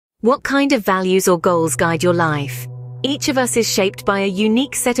What kind of values or goals guide your life? Each of us is shaped by a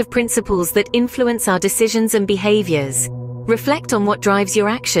unique set of principles that influence our decisions and behaviors. Reflect on what drives your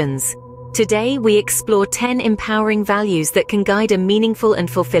actions. Today, we explore 10 empowering values that can guide a meaningful and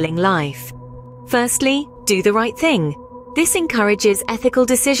fulfilling life. Firstly, do the right thing. This encourages ethical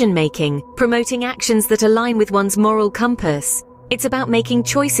decision-making, promoting actions that align with one's moral compass. It's about making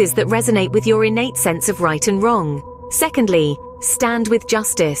choices that resonate with your innate sense of right and wrong. Secondly, stand with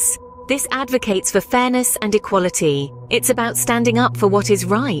justice. This advocates for fairness and equality. It's about standing up for what is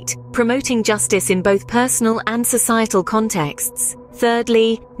right, promoting justice in both personal and societal contexts.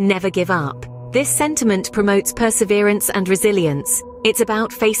 Thirdly, never give up. This sentiment promotes perseverance and resilience. It's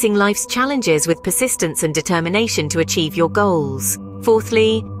about facing life's challenges with persistence and determination to achieve your goals.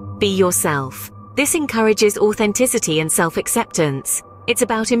 Fourthly, be yourself. This encourages authenticity and self-acceptance. It's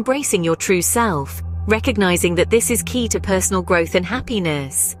about embracing your true self, recognizing that this is key to personal growth and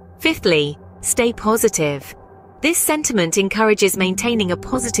happiness. Fifthly, stay positive. This sentiment encourages maintaining a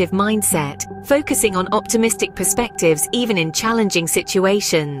positive mindset, focusing on optimistic perspectives even in challenging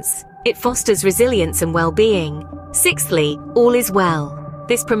situations. It fosters resilience and well-being. Sixthly, all is well.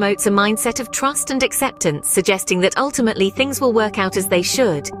 This promotes a mindset of trust and acceptance, suggesting that ultimately things will work out as they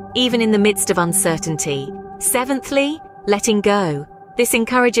should, even in the midst of uncertainty. Seventhly, letting go. This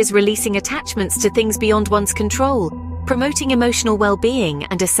encourages releasing attachments to things beyond one's control, promoting emotional well-being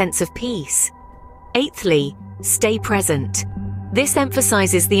and a sense of peace. Eighthly, stay present. This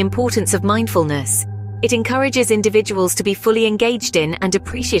emphasizes the importance of mindfulness. It encourages individuals to be fully engaged in and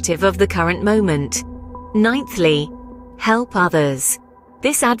appreciative of the current moment. Ninthly, help others.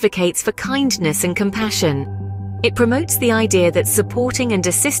 This advocates for kindness and compassion. It promotes the idea that supporting and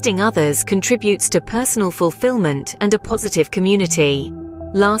assisting others contributes to personal fulfillment and a positive community.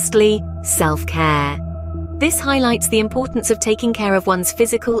 Lastly, self-care. This highlights the importance of taking care of one's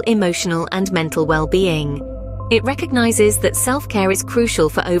physical, emotional, and mental well-being. It recognizes that self-care is crucial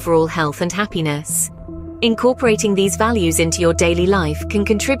for overall health and happiness. Incorporating these values into your daily life can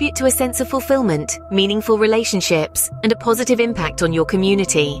contribute to a sense of fulfillment, meaningful relationships, and a positive impact on your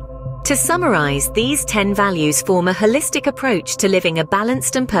community. To summarize, these 10 values form a holistic approach to living a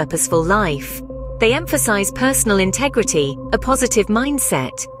balanced and purposeful life. They emphasize personal integrity, a positive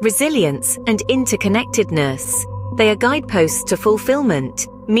mindset, resilience, and interconnectedness. They are guideposts to fulfillment,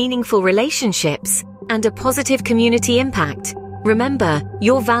 meaningful relationships, and a positive community impact. Remember,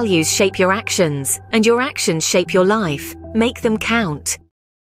 your values shape your actions, and your actions shape your life. Make them count.